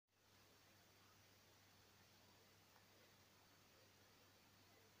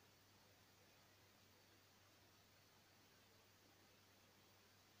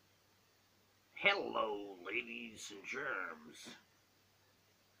Hello, ladies and germs.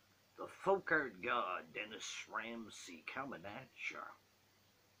 The folk art god Dennis Ramsay coming at ya.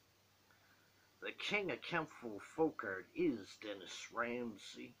 The king of Kempful folk art is Dennis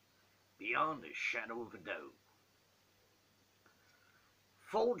Ramsay, beyond a shadow of a doubt.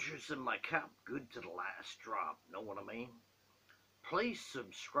 Folgers in my cup, good to the last drop, know what I mean? Please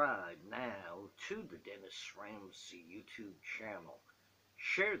subscribe now to the Dennis Ramsay YouTube channel.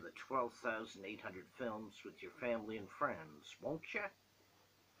 Share the 12,800 films with your family and friends, won't ya?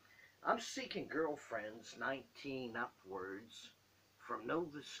 I'm seeking girlfriends 19 upwards from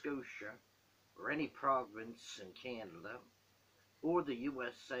Nova Scotia or any province in Canada or the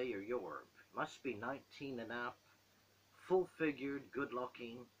USA or Europe. Must be 19 and up, full-figured,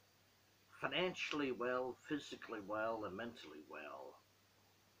 good-looking, financially well, physically well, and mentally well.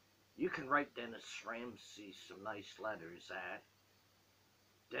 You can write Dennis Ramsay some nice letters at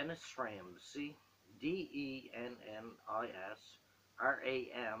Dennis Ramsay,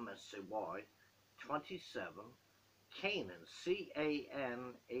 DennisRamsay, 27, Canaan,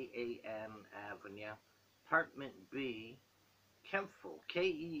 Canaan Avenue, Apartment B, Kempful,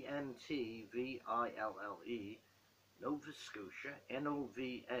 Kentville, Nova Scotia,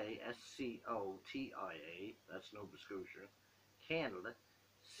 Novascotia, that's Nova Scotia, Canada,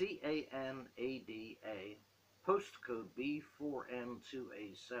 Canada, postcode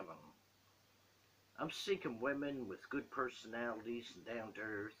B4N2A7. I'm seeking women with good personalities and down to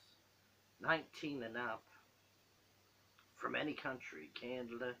earth, 19 and up, from any country,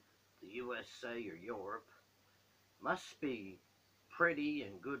 Canada, the USA, or Europe. Must be pretty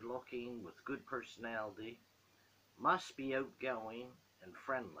and good looking with good personality. Must be outgoing and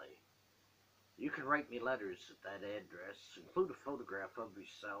friendly. You can write me letters at that address, include a photograph of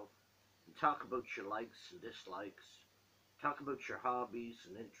yourself, and talk about your likes and dislikes. Talk about your hobbies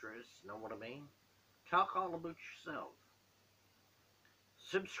and interests, know what I mean? Talk all about yourself.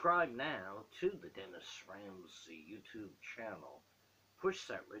 Subscribe now to the Dennis Ramsay YouTube channel. Push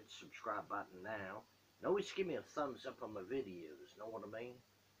that red subscribe button now. And always give me a thumbs up on my videos, know what I mean?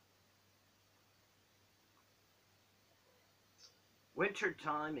 Winter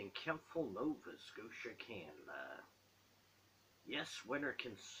time in Kempful, Nova Scotia, Canada. Yes, winter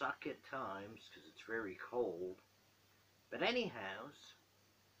can suck at times because it's very cold. But anyhow,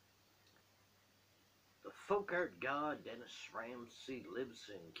 the folk art god Dennis Ramsay lives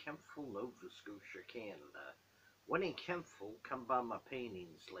in Kempful, Nova Scotia, Canada. When in Kempful, come by my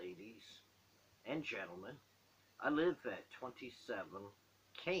paintings, ladies and gentlemen. I live at 27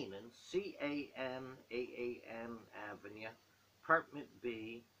 Canaan, Canaan Avenue, Apartment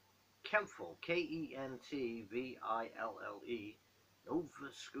B, Kempful, Kentville,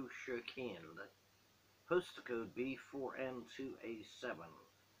 Nova Scotia, Canada. Postcode B4N2A7.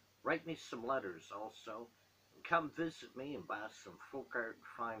 Write me some letters also, and come visit me and buy some folk art,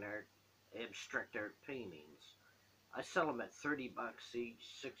 fine art, abstract art paintings. I sell them at 30 bucks each,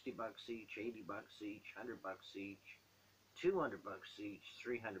 60 bucks each, 80 bucks each, 100 bucks each, 200 bucks each,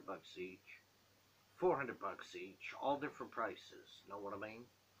 300 bucks each, 400 bucks each, all different prices, know what I mean?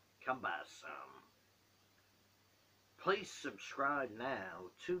 Come buy some. Please subscribe now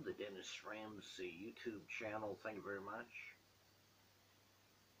to the Dennis Ramsay YouTube channel. Thank you very much.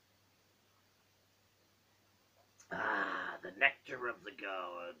 The nectar of the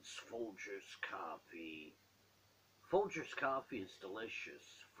gods, Folgers coffee. Folgers coffee is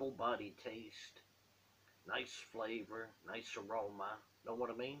delicious, full body taste, nice flavor, nice aroma, know what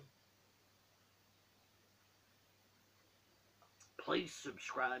I mean? Please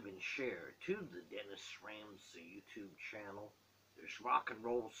subscribe and share to the Dennis Ramsay YouTube channel. There's rock and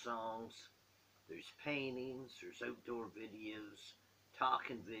roll songs, there's paintings, there's outdoor videos,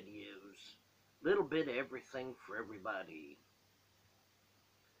 talking videos, little bit of everything for everybody.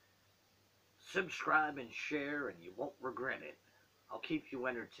 Subscribe and share and you won't regret it. I'll keep you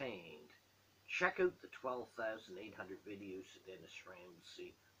entertained. Check out the 12,800 videos of Dennis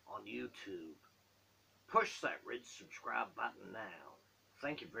Ramsay on YouTube. Push that red subscribe button now.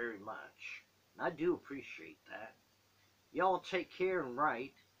 Thank you very much. And I do appreciate that. Y'all take care and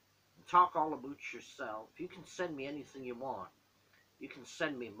write. And talk all about yourself. You can send me anything you want. You can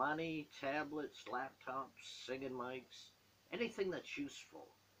send me money, tablets, laptops, singing mics, anything that's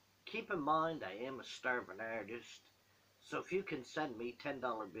useful. Keep in mind I am a starving artist. So if you can send me $10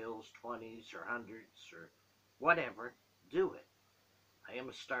 bills, 20s, or 100s, or whatever, do it. I am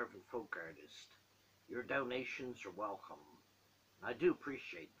a starving folk artist. Your donations are welcome. I do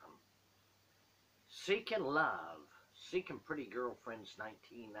appreciate them. Seeking love. Seeking pretty girlfriends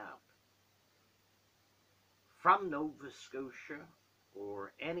 19 up. From Nova Scotia,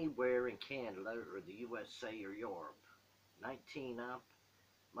 or anywhere in Canada or the USA or Europe. 19 up,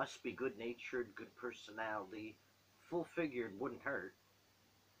 must be good-natured, good personality, full-figured wouldn't hurt.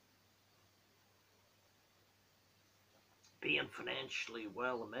 Being financially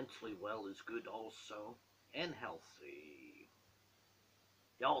well and mentally well is good also, and healthy.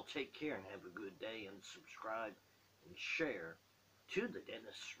 Y'all take care and have a good day, and subscribe and share to the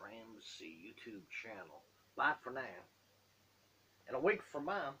Dennis Ramsay YouTube channel. Bye for now. And a wink for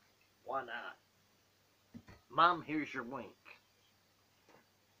Mom. Why not? Mom, here's your wink.